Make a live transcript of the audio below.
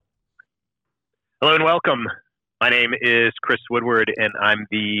Hello and welcome. My name is Chris Woodward, and I'm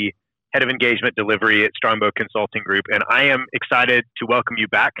the head of engagement delivery at Strongbow Consulting Group. And I am excited to welcome you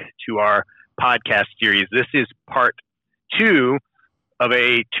back to our podcast series. This is part two of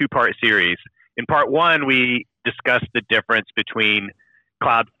a two-part series. In part one, we discussed the difference between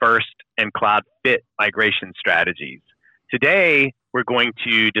cloud first and cloud fit migration strategies. Today, we're going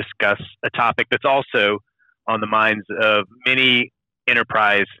to discuss a topic that's also on the minds of many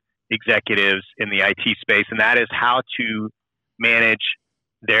enterprise executives in the IT space, and that is how to manage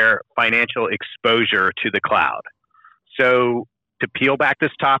their financial exposure to the cloud. So to peel back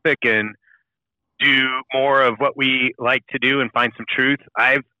this topic and do more of what we like to do and find some truth,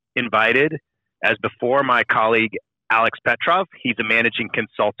 I've invited, as before, my colleague Alex Petrov. He's a managing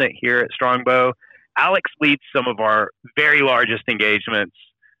consultant here at Strongbow. Alex leads some of our very largest engagements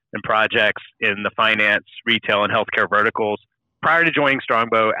and projects in the finance, retail, and healthcare verticals. Prior to joining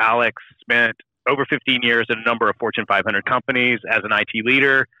Strongbow, Alex spent over 15 years at a number of Fortune 500 companies as an IT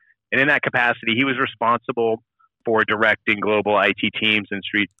leader. And in that capacity, he was responsible for directing global IT teams and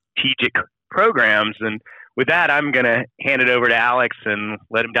strategic programs. And with that, I'm going to hand it over to Alex and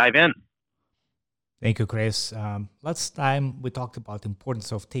let him dive in. Thank you, Chris. Last time we talked about the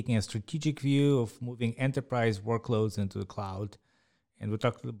importance of taking a strategic view of moving enterprise workloads into the cloud. And we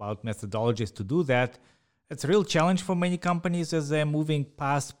talked about methodologies to do that. It's a real challenge for many companies as they're moving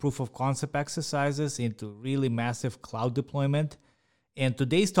past proof of concept exercises into really massive cloud deployment. And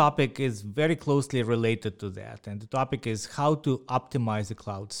today's topic is very closely related to that. And the topic is how to optimize the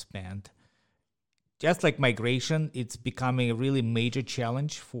cloud spend. Just like migration, it's becoming a really major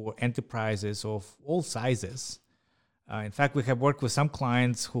challenge for enterprises of all sizes. In fact, we have worked with some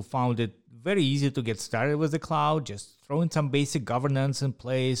clients who found it very easy to get started with the cloud, just throw in some basic governance in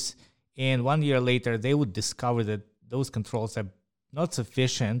place. And 1 year later, they would discover that those controls are not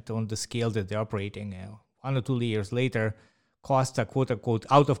sufficient on the scale that they're operating. 1 or 2 years later, costs are quote unquote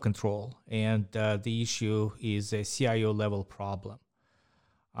out of control. And the issue is a CIO level problem.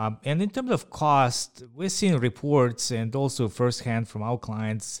 And in terms of cost, we're seeing reports and also firsthand from our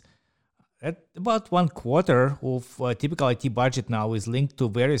clients that about 1/4 of a typical IT budget now is linked to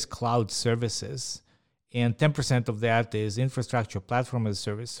various cloud services. And 10% of that is infrastructure platform as a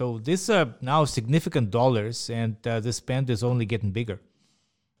service. So these are now significant dollars, and the spend is only getting bigger.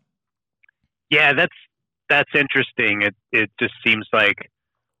 Yeah, that's interesting. It just seems like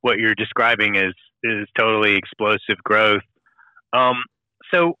what you're describing is totally explosive growth.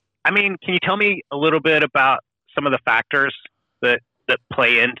 So, can you tell me a little bit about some of the factors that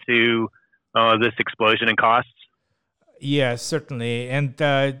play into this explosion in costs? Yeah, certainly. And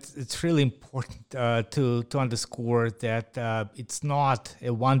it's really important to underscore that it's not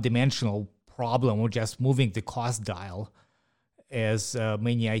a one-dimensional problem or just moving the cost dial, as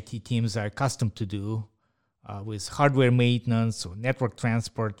many IT teams are accustomed to do with hardware maintenance or network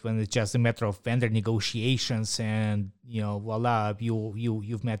transport, when it's just a matter of vendor negotiations and, voila,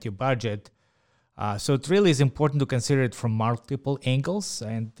 you've met your budget. So it really is important to consider it from multiple angles.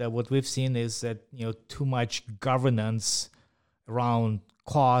 And what we've seen is that, too much governance around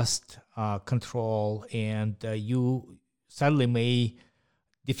cost, control, and you suddenly may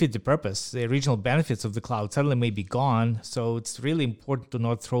defeat the purpose. The original benefits of the cloud suddenly may be gone. So it's really important to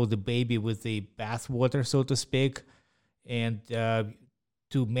not throw the baby with the bathwater, so to speak, and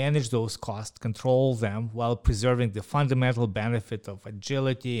to manage those costs, control them while preserving the fundamental benefit of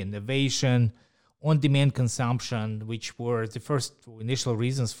agility, innovation, on-demand consumption, which were the first initial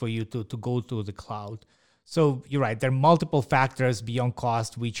reasons for you to go to the cloud. So you're right, there are multiple factors beyond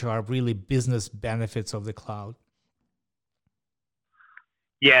cost, which are really business benefits of the cloud.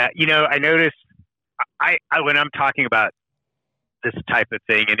 Yeah, I noticed I when I'm talking about this type of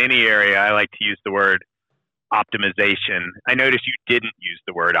thing in any area, I like to use the word optimization. I noticed you didn't use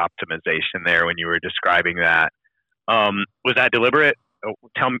the word optimization there when you were describing that. Was that deliberate?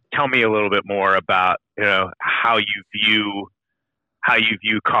 Tell me a little bit more about how you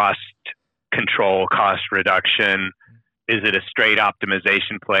view cost control, cost reduction. Is it a straight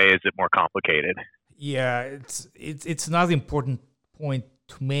optimization play? Is it more complicated? Yeah, it's another important point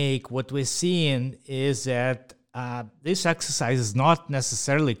to make. What we're seeing is that this exercise is not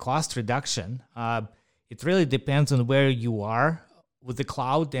necessarily cost reduction. It really depends on where you are with the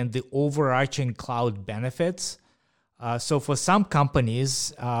cloud and the overarching cloud benefits. So for some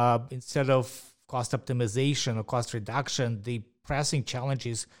companies, instead of cost optimization or cost reduction, the pressing challenge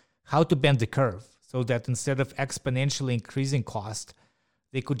is how to bend the curve so that instead of exponentially increasing cost,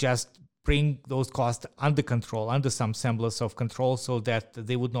 they could just bring those costs under control, under some semblance of control, so that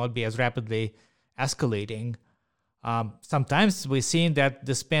they would not be as rapidly escalating. Sometimes we're seeing that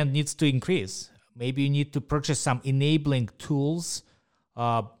the spend needs to increase. maybe you need to purchase some enabling tools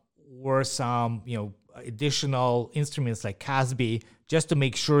or some additional instruments like CASB just to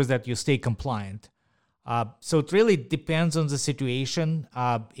make sure that you stay compliant. So it really depends on the situation,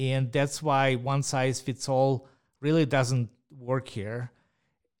 and that's why one size fits all really doesn't work here.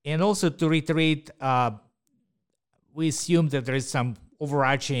 And also to reiterate, we assume that there is some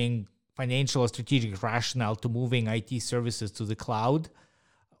overarching financial or strategic rationale to moving IT services to the cloud.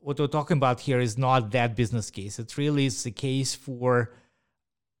 What we're talking about here is not that business case. It really is the case for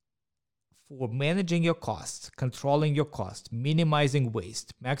managing your costs, controlling your costs, minimizing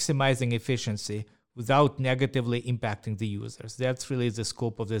waste, maximizing efficiency without negatively impacting the users. That's really the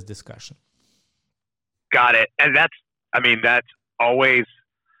scope of this discussion. Got it. And that's always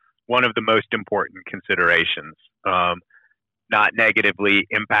one of the most important considerations. Not negatively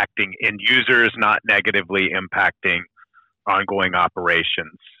impacting end users, not negatively impacting ongoing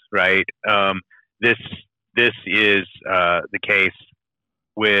operations, right? This is the case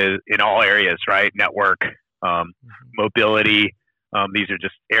in all areas, right? Network, mobility. These are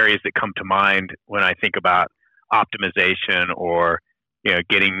just areas that come to mind when I think about optimization or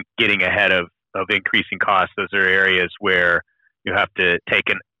getting ahead of increasing costs. Those are areas where you have to take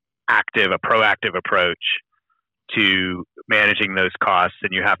a proactive approach to managing those costs,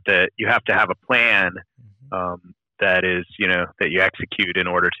 and you have to have a plan that is that you execute in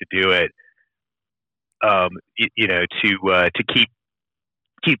order to do it. To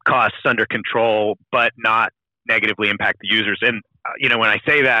keep costs under control, but not negatively impact the users. And when I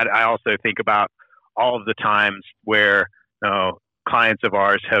say that, I also think about all of the times where clients of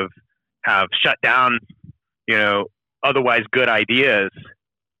ours have shut down otherwise good ideas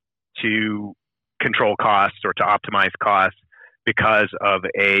to control costs or to optimize costs because of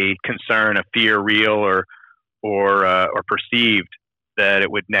a concern, a fear, real or perceived, that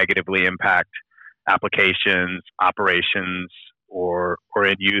it would negatively impact applications, operations, or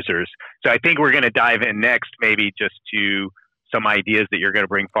end users. So I think we're going to dive in next, maybe just to some ideas that you're going to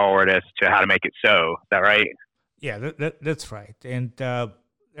bring forward as to how to make it so. Is that right? Yeah, that's right. And there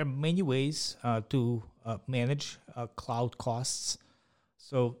are many ways to manage cloud costs.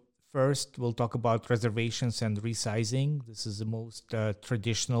 So first, we'll talk about reservations and resizing. This is the most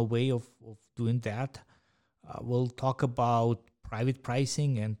traditional way of doing that. We'll talk about private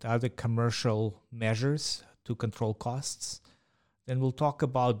pricing and other commercial measures to control costs. Then we'll talk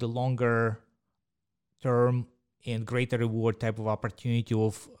about the longer term and greater reward type of opportunity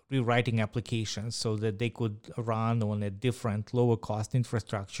of rewriting applications so that they could run on a different, lower cost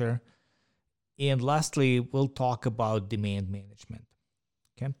infrastructure. And lastly, we'll talk about demand management.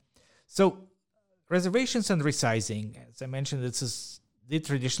 Okay. So reservations and resizing, as I mentioned, this is the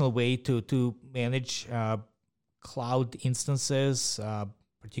traditional way to manage cloud instances,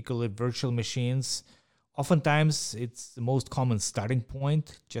 particularly virtual machines. Oftentimes, it's the most common starting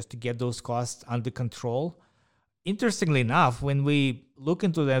point just to get those costs under control. Interestingly enough, when we look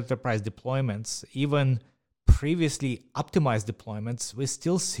into the enterprise deployments, even previously optimized deployments, we're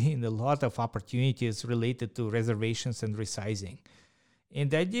still seeing a lot of opportunities related to reservations and resizing. And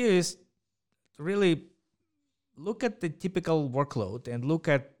the idea is to really look at the typical workload and look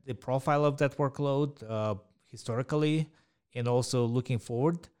at the profile of that workload historically and also looking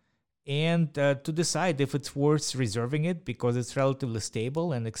forward, and to decide if it's worth reserving it because it's relatively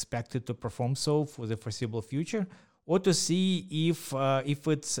stable and expected to perform so for the foreseeable future, or to see if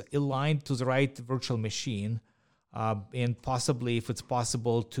it's aligned to the right virtual machine, and possibly if it's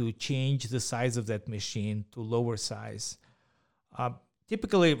possible to change the size of that machine to lower size.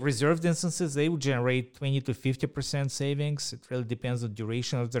 Typically, reserved instances, they will generate 20 to 50% savings. It really depends on the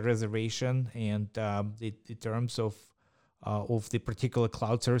duration of the reservation and the terms of the particular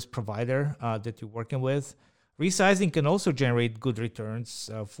cloud service provider that you're working with. Resizing can also generate good returns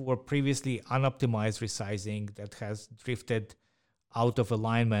for previously unoptimized resizing that has drifted out of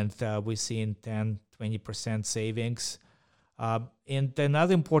alignment. We've seen 10, 20% savings. And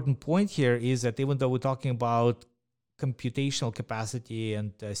another important point here is that even though we're talking about computational capacity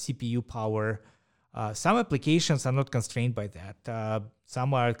and CPU power, some applications are not constrained by that.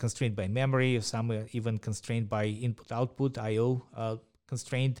 Some are constrained by memory, some are even constrained by input-output, I/O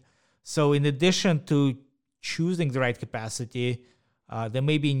constrained. So in addition to choosing the right capacity, there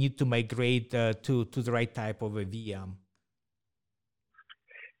may be a need to migrate to the right type of a VM.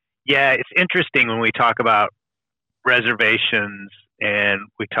 Yeah, it's interesting when we talk about reservations and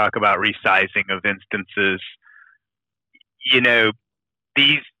we talk about resizing of instances.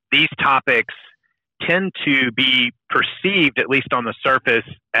 These topics tend to be perceived, at least on the surface,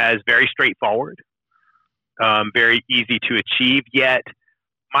 as very straightforward, very easy to achieve. Yet,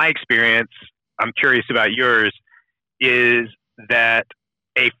 my experience I'm curious about yours, is that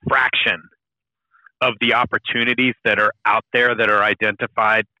a fraction of the opportunities that are out there that are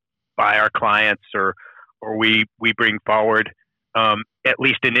identified by our clients or we bring forward, at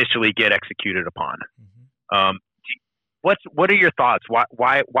least initially get executed upon. Mm-hmm. What are your thoughts?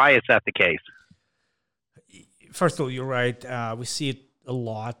 Why is that the case? First of all, you're right. We see it a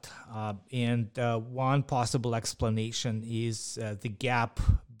lot, and one possible explanation is the gap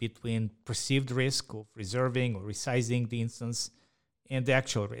between perceived risk of reserving or resizing the instance and the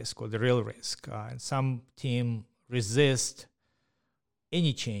actual risk or the real risk. And some team resist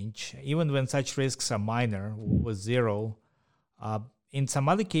any change, even when such risks are minor or zero. In some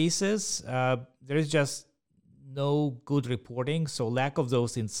other cases, there is just no good reporting, so lack of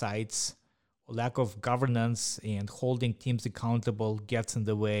those insights, or lack of governance and holding teams accountable gets in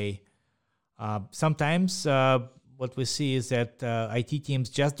the way. Sometimes what we see is that IT teams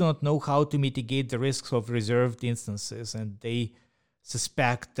just don't know how to mitigate the risks of reserved instances, and they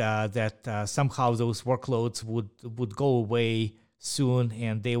suspect that somehow those workloads would go away soon,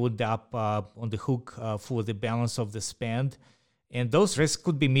 and they would up on the hook for the balance of the spend. And those risks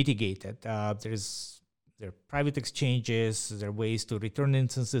could be mitigated. There are private exchanges, there are ways to return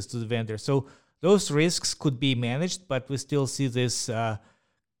instances to the vendor. So those risks could be managed, but we still see this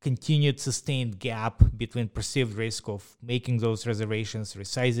continued sustained gap between perceived risk of making those reservations,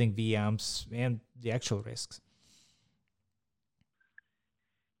 resizing VMs, and the actual risks.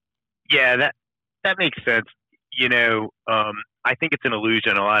 Yeah, that makes sense. I think it's an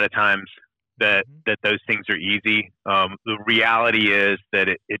illusion a lot of times that those things are easy. The reality is that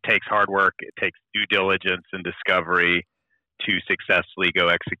it takes hard work, it takes due diligence and discovery to successfully go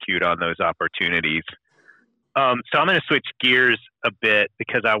execute on those opportunities. So I'm going to switch gears a bit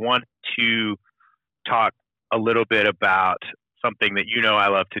because I want to talk a little bit about something that I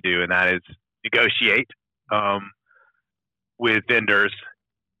love to do, and that is negotiate with vendors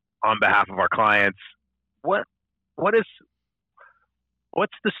on behalf of our clients. What's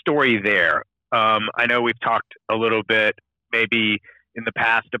the story there? I know we've talked a little bit maybe in the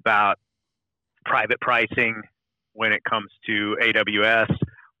past about private pricing when it comes to AWS.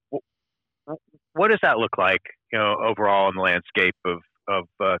 What does that look like, overall in the landscape of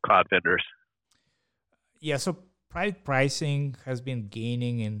cloud vendors? Yeah, so private pricing has been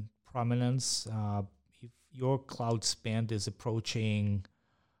gaining in prominence. If your cloud spend is approaching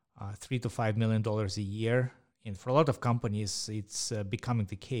 $3 to $5 million a year, and for a lot of companies, it's becoming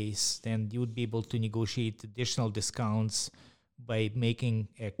the case, then you would be able to negotiate additional discounts by making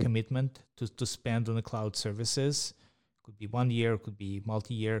a commitment to spend on the cloud services. Could be 1 year, could be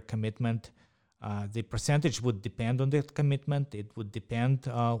multi-year commitment. The percentage would depend on that commitment. It would depend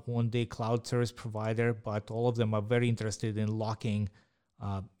on the cloud service provider, but all of them are very interested in locking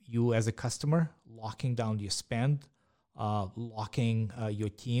you as a customer, locking down your spend, locking your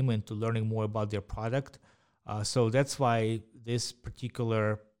team into learning more about their product. So that's why this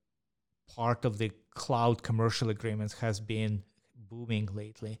particular part of the cloud commercial agreements has been booming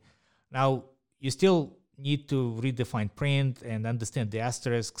lately. Now, you still need to read the fine print and understand the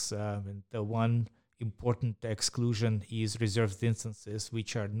asterisks. And the one important exclusion is reserved instances,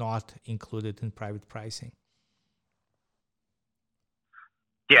 which are not included in private pricing.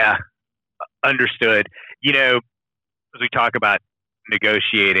 Yeah, understood. As we talk about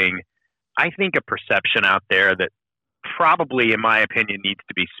negotiating, I think a perception out there that probably, in my opinion, needs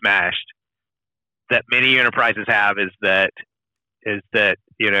to be smashed, that many enterprises have is that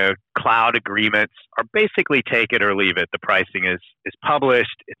cloud agreements are basically take it or leave it. The pricing is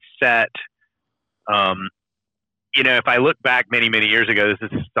published, it's set. If I look back many years ago,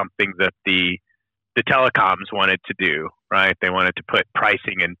 this is something that the telecoms wanted to do, right? They wanted to put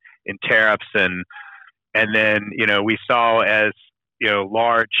pricing in tariffs, and then we saw as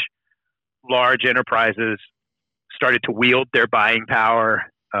large enterprises started to wield their buying power,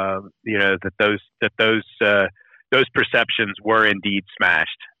 that those perceptions were indeed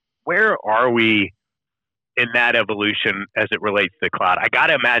smashed. Where are we in that evolution as it relates to the cloud? I got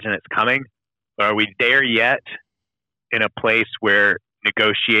to imagine it's coming. Are we there yet in a place where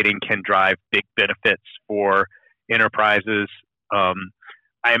negotiating can drive big benefits for enterprises?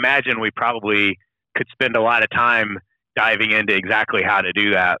 I imagine we probably could spend a lot of time diving into exactly how to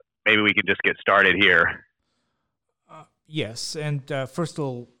do that. Maybe we can just get started here. Yes, and first of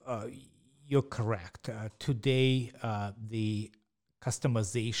all, you're correct. Today, the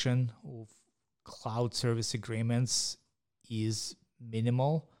customization of cloud service agreements is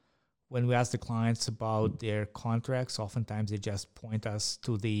minimal. When we ask the clients about their contracts, oftentimes they just point us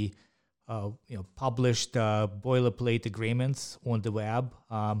to the published boilerplate agreements on the web.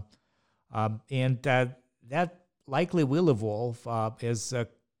 And that likely will evolve as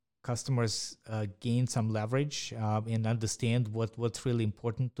customers gain some leverage and understand what's really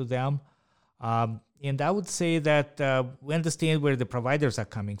important to them. And I would say that we understand where the providers are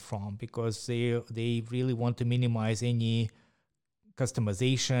coming from, because they really want to minimize any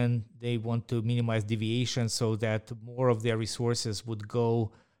customization. They want to minimize deviation so that more of their resources would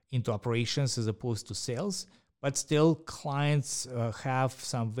go into operations as opposed to sales. But still, clients have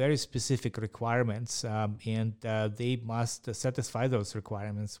some very specific requirements, and they must satisfy those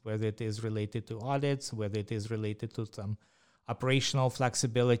requirements, whether it is related to audits, whether it is related to some operational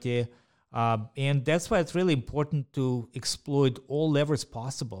flexibility. And that's why it's really important to exploit all levers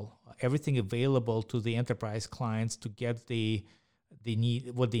possible, everything available to the enterprise clients to get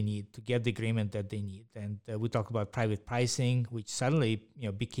what they need, to get the agreement that they need. And we talk about private pricing, which suddenly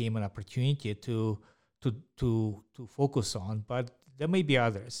became an opportunity to focus on, but there may be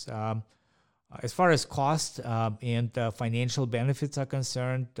others. As far as cost and financial benefits are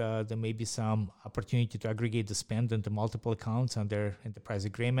concerned, there may be some opportunity to aggregate the spend into multiple accounts under enterprise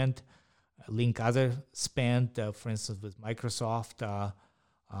agreement, link other spend, for instance, with Microsoft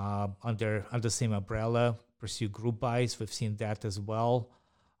under the same umbrella, pursue group buys. We've seen that as well.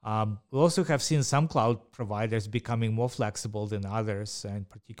 We also have seen some cloud providers becoming more flexible than others, in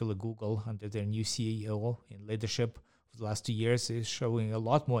particular Google, under their new CEO in leadership for the last 2 years, is showing a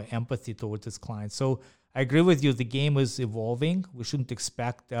lot more empathy towards its clients. So I agree with you, the game is evolving. We shouldn't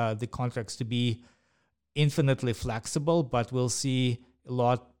expect the contracts to be infinitely flexible, but we'll see a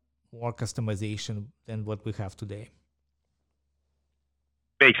lot more customization than what we have today.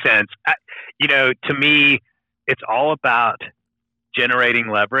 Makes sense. To me, it's all about generating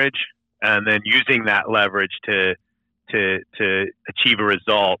leverage and then using that leverage to achieve a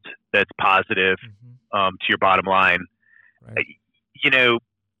result that's positive to your bottom line. Right.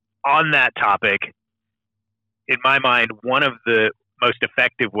 On that topic, in my mind, one of the most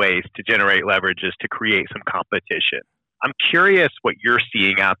effective ways to generate leverage is to create some competition. I'm curious what you're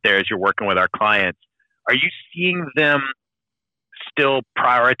seeing out there as you're working with our clients. Are you seeing them still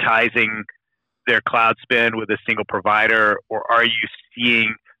prioritizing their cloud spend with a single provider, or are you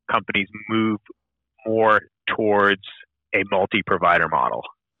seeing companies move more towards a multi-provider model?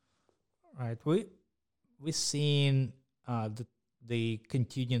 Right. We've seen the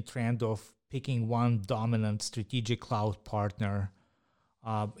continuing trend of picking one dominant strategic cloud partner,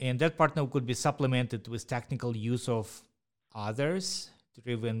 and that partner could be supplemented with technical use of others,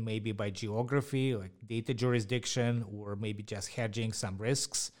 driven maybe by geography, like data jurisdiction, or maybe just hedging some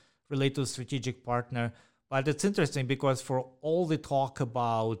risks related to a strategic partner. But it's interesting because for all the talk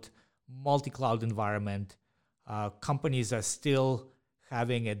about multi-cloud environment, companies are still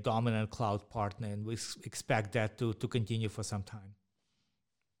having a dominant cloud partner, and we expect that to continue for some time.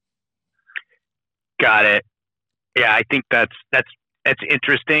 Got it. Yeah, I think that's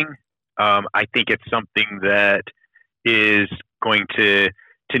interesting. I think it's something that is going to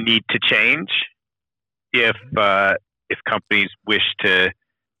need to change if companies wish to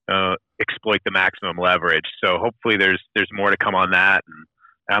exploit the maximum leverage. So hopefully there's more to come on that, and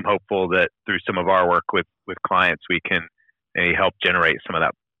I'm hopeful that through some of our work with clients we can maybe help generate some of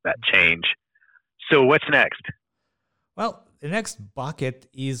that change. So what's next? Well, the next bucket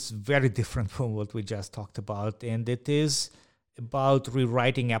is very different from what we just talked about, and it is about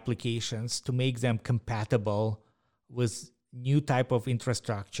rewriting applications to make them compatible with new type of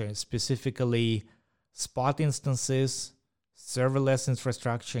infrastructure, specifically spot instances, serverless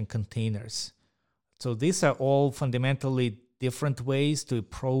infrastructure, and containers. So these are all fundamentally different ways to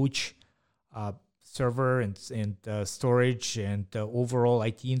approach server and storage and overall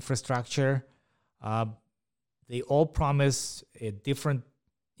IT infrastructure. They all promise a different,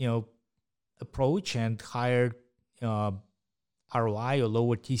 approach and higher ROI or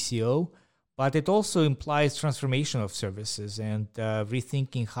lower TCO, but it also implies transformation of services and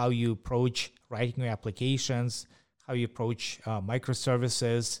rethinking how you approach writing your applications, how you approach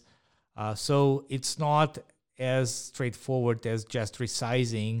microservices. So it's not as straightforward as just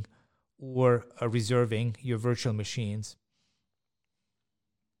resizing or reserving your virtual machines.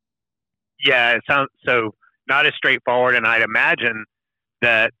 Yeah, it sounds so not as straightforward, and I'd imagine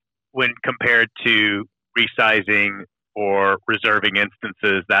that when compared to resizing or reserving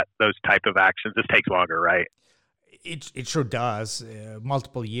instances, that those type of actions, this takes longer, right? It sure does,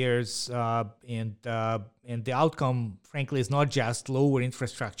 multiple years, and the outcome, frankly, is not just lower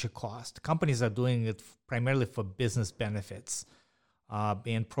infrastructure cost. Companies are doing it primarily for business benefits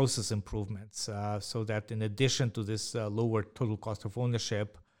and process improvements, so that in addition to this lower total cost of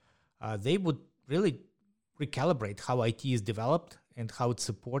ownership, they would really recalibrate how IT is developed and how it's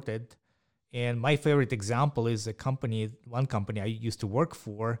supported, And my favorite example is one company I used to work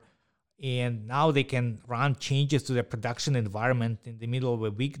for, and now they can run changes to their production environment in the middle of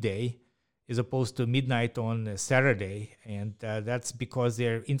a weekday as opposed to midnight on a Saturday. And that's because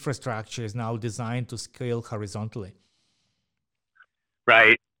their infrastructure is now designed to scale horizontally.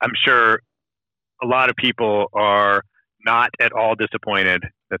 Right. I'm sure a lot of people are not at all disappointed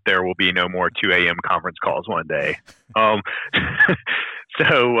that there will be no more 2 a.m. conference calls one day.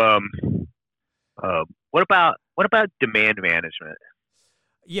 What about demand management?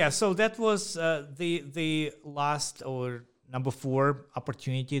 Yeah, so that was the last or number 4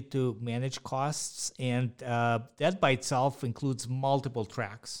 opportunity to manage costs, and that by itself includes multiple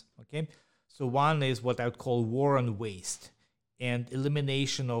tracks. Okay, so one is what I would call war on waste and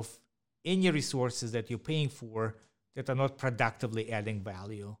elimination of any resources that you're paying for that are not productively adding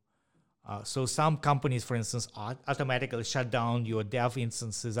value. So some companies, for instance, automatically shut down your dev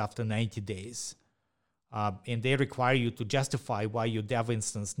instances after 90 days. And they require you to justify why your dev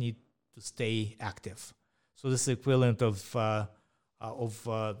instance need to stay active. So this is the equivalent of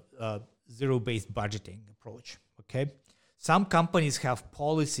zero-based budgeting approach. Okay, some companies have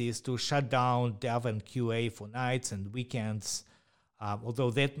policies to shut down dev and QA for nights and weekends. Although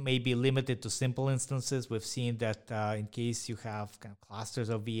that may be limited to simple instances, we've seen that in case you have kind of clusters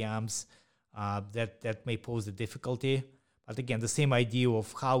of VMs, that may pose a difficulty. But again, the same idea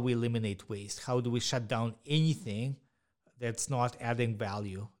of how we eliminate waste. How do we shut down anything that's not adding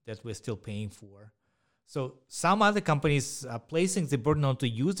value that we're still paying for? So some other companies are placing the burden onto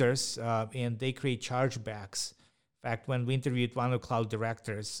users, and they create chargebacks. In fact, when we interviewed one of the cloud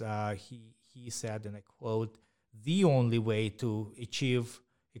directors, he said, and I quote, "The only way to achieve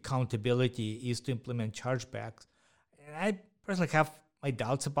accountability is to implement chargebacks." And I personally have my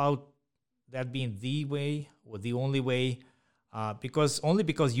doubts about that being the way or the only way, because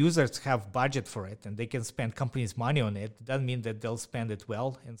users have budget for it and they can spend companies' money on it, doesn't mean that they'll spend it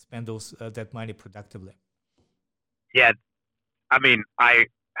well and spend that money productively. Yeah, I mean, I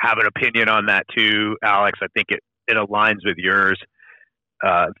have an opinion on that too, Alex. I think it aligns with yours,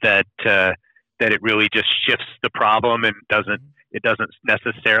 that it really just shifts the problem and doesn't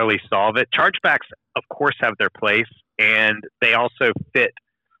necessarily solve it. Chargebacks, of course, have their place, and they also fit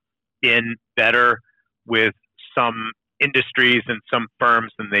in better with some industries and some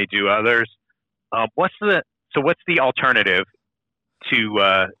firms than they do others. What's the alternative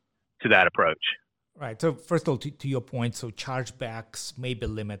to that approach? Right. So first of all, to your point, so chargebacks may be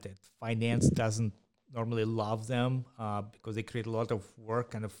limited. Finance doesn't normally love them because they create a lot of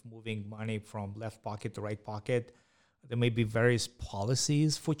work, kind of moving money from left pocket to right pocket. There may be various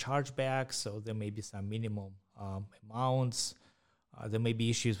policies for chargebacks, so there may be some minimum amounts. There may be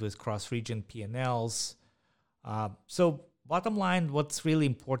issues with cross-region P&Ls. So bottom line, what's really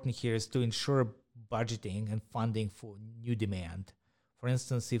important here is to ensure budgeting and funding for new demand. For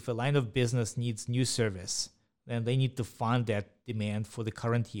instance, if a line of business needs new service, then they need to fund that demand for the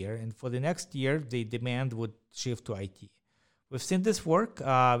current year. And for the next year, the demand would shift to IT. We've seen this work,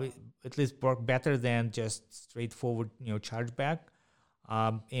 at least work better than just straightforward chargeback.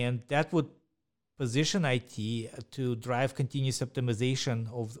 And that would position IT to drive continuous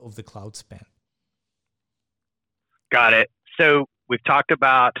optimization of the cloud spend. Got it. So we've talked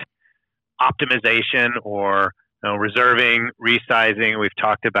about optimization or reserving, resizing. We've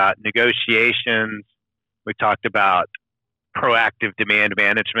talked about negotiations. We talked about proactive demand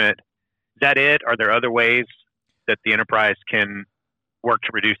management. Is that it? Are there other ways that the enterprise can work to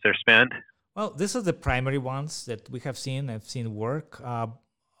reduce their spend? Well, these are the primary ones that we have seen. I've seen work.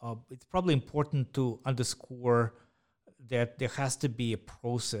 It's probably important to underscore that there has to be a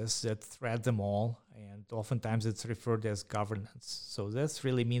process that threads them all, and oftentimes it's referred as governance. So this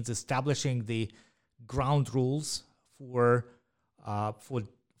really means establishing the ground rules for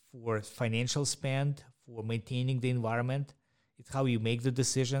financial spend, for maintaining the environment. It's how you make the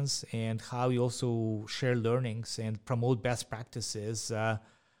decisions and how you also share learnings and promote best practices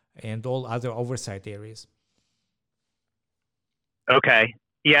and all other oversight areas. Okay.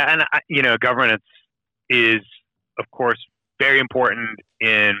 Yeah, and governance is, of course, very important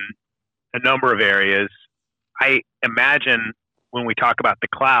in a number of areas. I imagine when we talk about the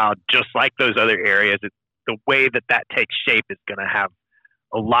cloud, just like those other areas, the way that takes shape is going to have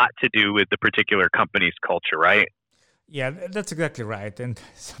a lot to do with the particular company's culture, right? Yeah, that's exactly right. And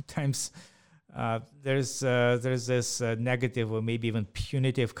sometimes there's this negative or maybe even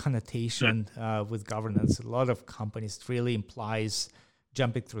punitive connotation with governance. A lot of companies really implies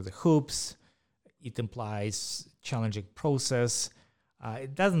jumping through the hoops. It implies challenging process.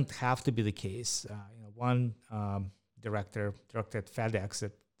 It doesn't have to be the case. One director at FedEx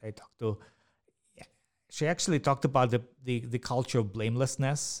that I talked to she actually talked about the culture of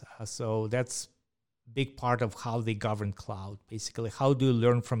blamelessness. So that's a big part of how they govern cloud. Basically, how do you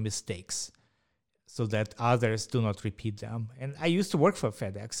learn from mistakes so that others do not repeat them? And I used to work for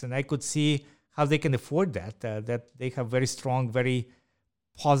FedEx, and I could see how they can afford that. That they have very strong, very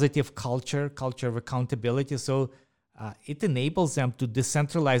positive culture of accountability. So it enables them to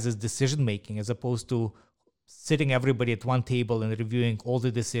decentralize this decision making as opposed to sitting everybody at one table and reviewing all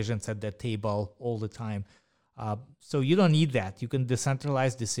the decisions at that table all the time. So you don't need that. You can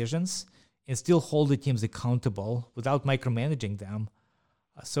decentralize decisions and still hold the teams accountable without micromanaging them.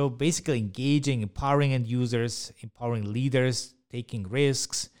 So basically engaging, empowering end users, empowering leaders, taking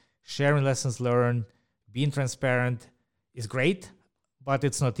risks, sharing lessons learned, being transparent is great, but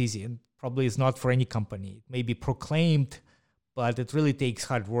it's not easy, and probably is not for any company. It may be proclaimed, but it really takes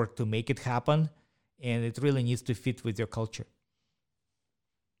hard work to make it happen, and it really needs to fit with your culture.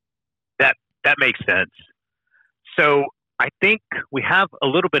 That makes sense. So I think we have a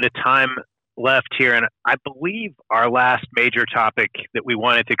little bit of time left here, and I believe our last major topic that we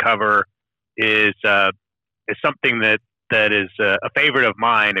wanted to cover is something that is a favorite of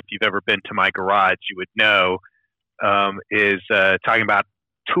mine. If you've ever been to my garage, you would know, is talking about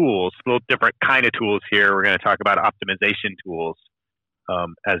tools, a little different kind of tools here. We're going to talk about optimization tools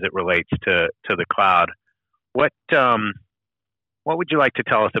as it relates to the cloud. What would you like to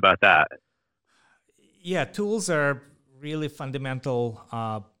tell us about that? Yeah, tools are really fundamental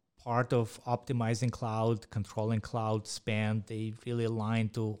part of optimizing cloud, controlling cloud span. They really align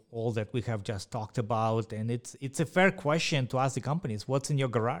to all that we have just talked about. And it's a fair question to ask the companies, what's in your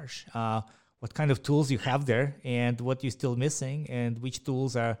garage? What kind of tools you have there and what you're still missing, and which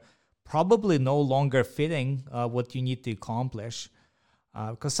tools are probably no longer fitting what you need to accomplish.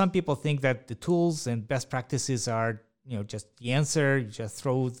 Because some people think that the tools and best practices are, just the answer. You just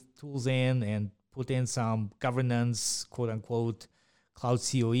throw tools in and put in some governance, quote unquote, cloud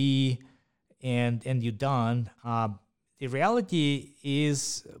COE, and you're done. The reality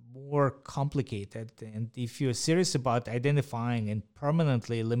is more complicated. And if you're serious about identifying and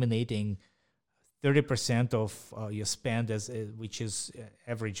permanently eliminating 30% of your spend, which is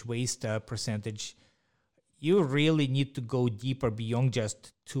average waste percentage, you really need to go deeper beyond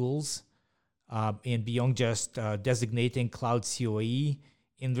just tools and beyond just designating cloud COE,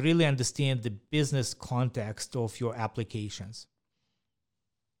 and really understand the business context of your applications.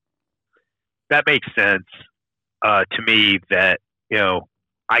 That makes sense to me, that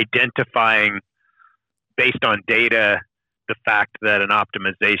identifying based on data the fact that an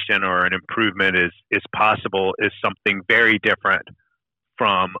optimization or an improvement is possible is something very different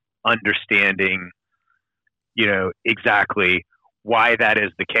from understanding exactly why that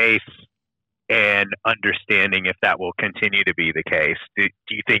is the case and understanding if that will continue to be the case. Do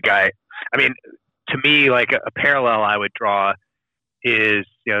you think I mean, to me, like a parallel I would draw is,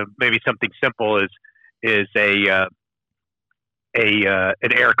 maybe something simple is an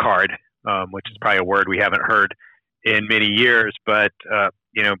air card, which is probably a word we haven't heard in many years, but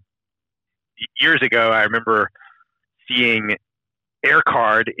years ago I remember seeing air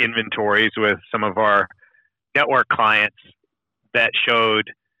card inventories with some of our network clients that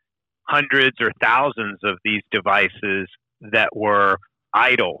showed hundreds or thousands of these devices that were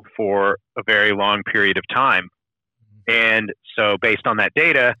idle for a very long period of time. And so based on that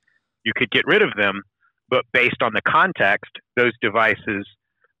data, you could get rid of them, but based on the context, those devices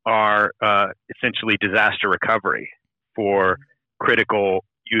are essentially disaster recovery for critical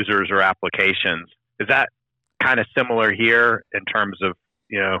users or applications. Is that kind of similar here in terms of,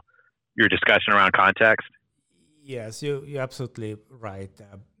 your discussion around context? Yes, you're absolutely right.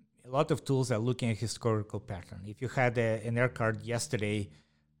 A lot of tools are looking at historical pattern. If you had an air card yesterday,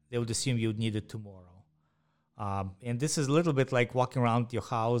 they would assume you'd need it tomorrow. And this is a little bit like walking around your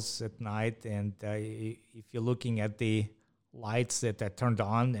house at night, and if you're looking at the lights that are turned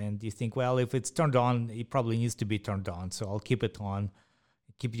on, and you think, well, if it's turned on, it probably needs to be turned on, so I'll keep it on,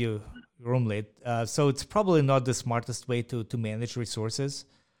 keep your room lit. So it's probably not the smartest way to manage resources.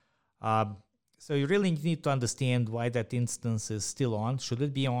 So you really need to understand why that instance is still on. Should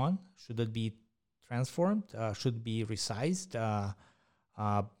it be on? Should it be transformed? Should it be resized?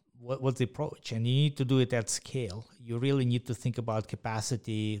 What's the approach? And you need to do it at scale. You really need to think about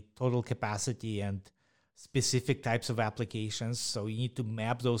capacity, total capacity, and specific types of applications. So you need to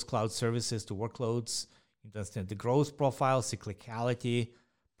map those cloud services to workloads. You understand the growth profile, cyclicality,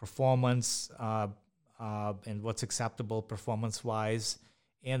 performance, and what's acceptable performance-wise.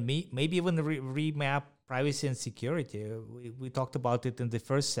 And maybe even remap privacy and security. We talked about it in the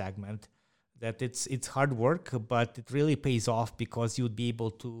first segment, that it's hard work, but it really pays off because you would be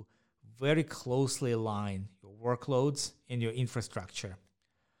able to very closely align your workloads and your infrastructure.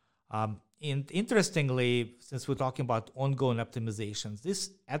 And interestingly, since we're talking about ongoing optimizations,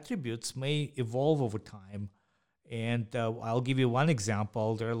 these attributes may evolve over time. And I'll give you one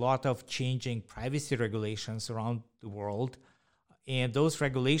example. There are a lot of changing privacy regulations around the world. And those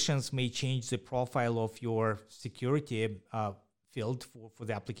regulations may change the profile of your security field for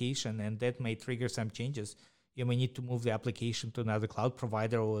the application. And that may trigger some changes. You may need to move the application to another cloud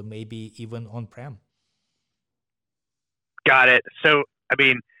provider or maybe even on-prem. Got it. So,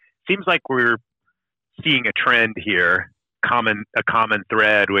 seems like we're seeing a trend here, a common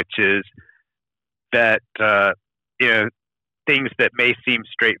thread, which is that things that may seem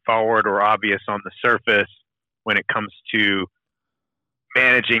straightforward or obvious on the surface when it comes to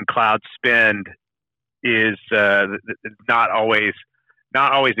managing cloud spend is not always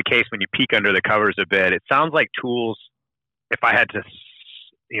the case when you peek under the covers a bit. It sounds like tools, if I had to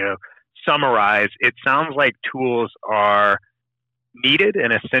summarize, it sounds like tools are needed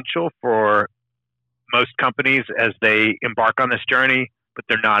and essential for most companies as they embark on this journey, but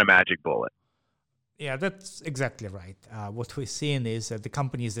they're not a magic bullet. Yeah, that's exactly right. What we're seeing is that the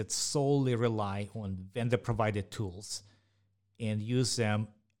companies that solely rely on vendor-provided tools and use them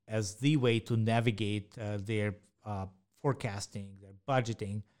as the way to navigate their forecasting, their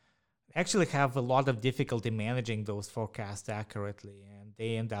budgeting, actually have a lot of difficulty managing those forecasts accurately, and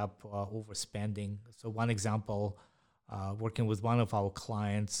they end up overspending. So one example, working with one of our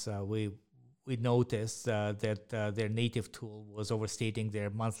clients, we noticed that their native tool was overstating their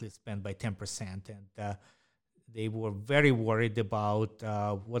monthly spend by 10%, and they were very worried about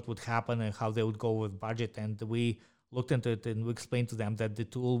what would happen and how they would go with budget. And we looked into it and we explained to them that the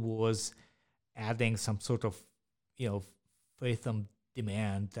tool was adding some sort of, fathom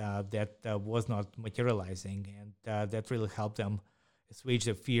demand that was not materializing, and that really helped them assuage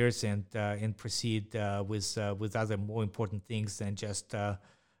their fears and proceed with other more important things than just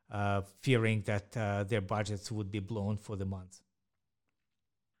fearing that their budgets would be blown for the month.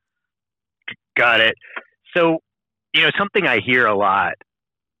 Got it. So, something I hear a lot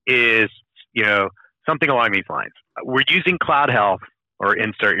is, something along these lines. We're using Cloud Health, or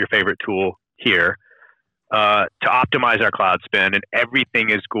insert your favorite tool here, to optimize our cloud spend, and everything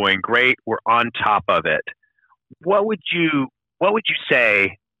is going great. We're on top of it. What would you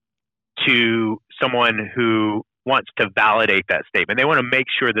say to someone who wants to validate that statement? They want to make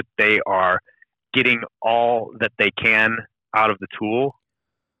sure that they are getting all that they can out of the tool,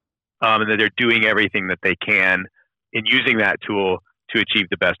 and that they're doing everything that they can in using that tool to achieve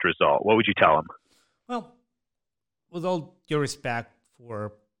the best result. What would you tell them? Well, with all due respect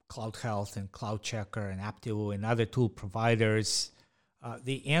for Cloud Health and Cloud Checker and Apptio and other tool providers,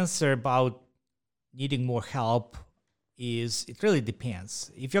 the answer about needing more help is it really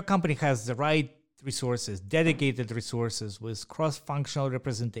depends. If your company has the right resources, dedicated resources with cross-functional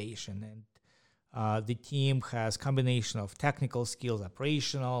representation, and the team has combination of technical skills,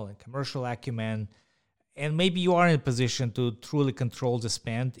 operational and commercial acumen, and maybe you are in a position to truly control the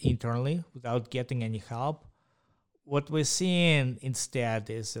spend internally without getting any help, what we're seeing instead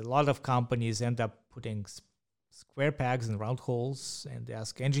is a lot of companies end up putting square pegs in round holes and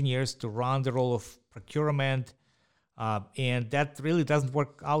ask engineers to run the role of procurement, and that really doesn't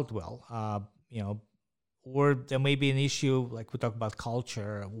work out well. Or there may be an issue, like we talk about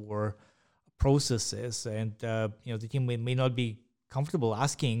culture or processes, and the team may not be comfortable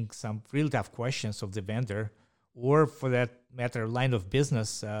asking some real tough questions of the vendor, or for that matter, line of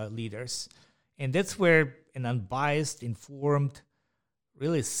business leaders. And that's where an unbiased, informed,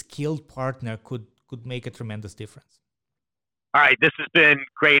 really skilled partner could make a tremendous difference. All right, this has been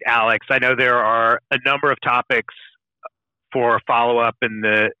great, Alex. I know there are a number of topics for follow-up in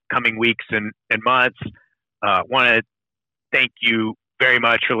the coming weeks and months. Want to thank you very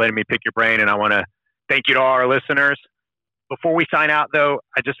much for letting me pick your brain, and I want to thank you to all our listeners. Before we sign out, though,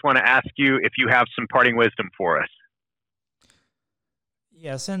 I just want to ask you if you have some parting wisdom for us.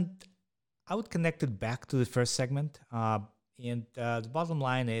 Yes, and I would connect it back to the first segment. And the bottom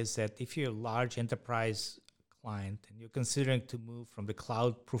line is that if you're a large enterprise client and you're considering to move from the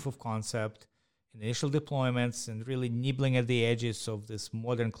cloud proof of concept, initial deployments, and really nibbling at the edges of this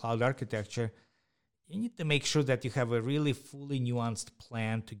modern cloud architecture, you need to make sure that you have a really fully nuanced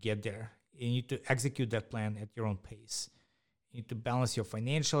plan to get there. You need to execute that plan at your own pace. You need to balance your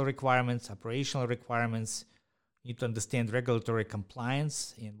financial requirements, operational requirements. You need to understand regulatory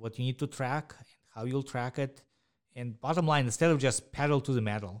compliance and what you need to track and how you'll track it. And bottom line, instead of just pedal to the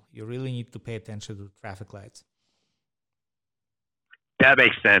metal, you really need to pay attention to traffic lights. That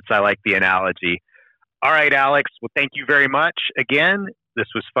makes sense. I like the analogy. All right, Alex. Well, thank you very much. Again, this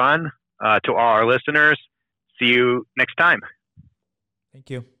was fun. to all our listeners. See you next time. Thank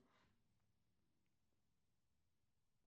you.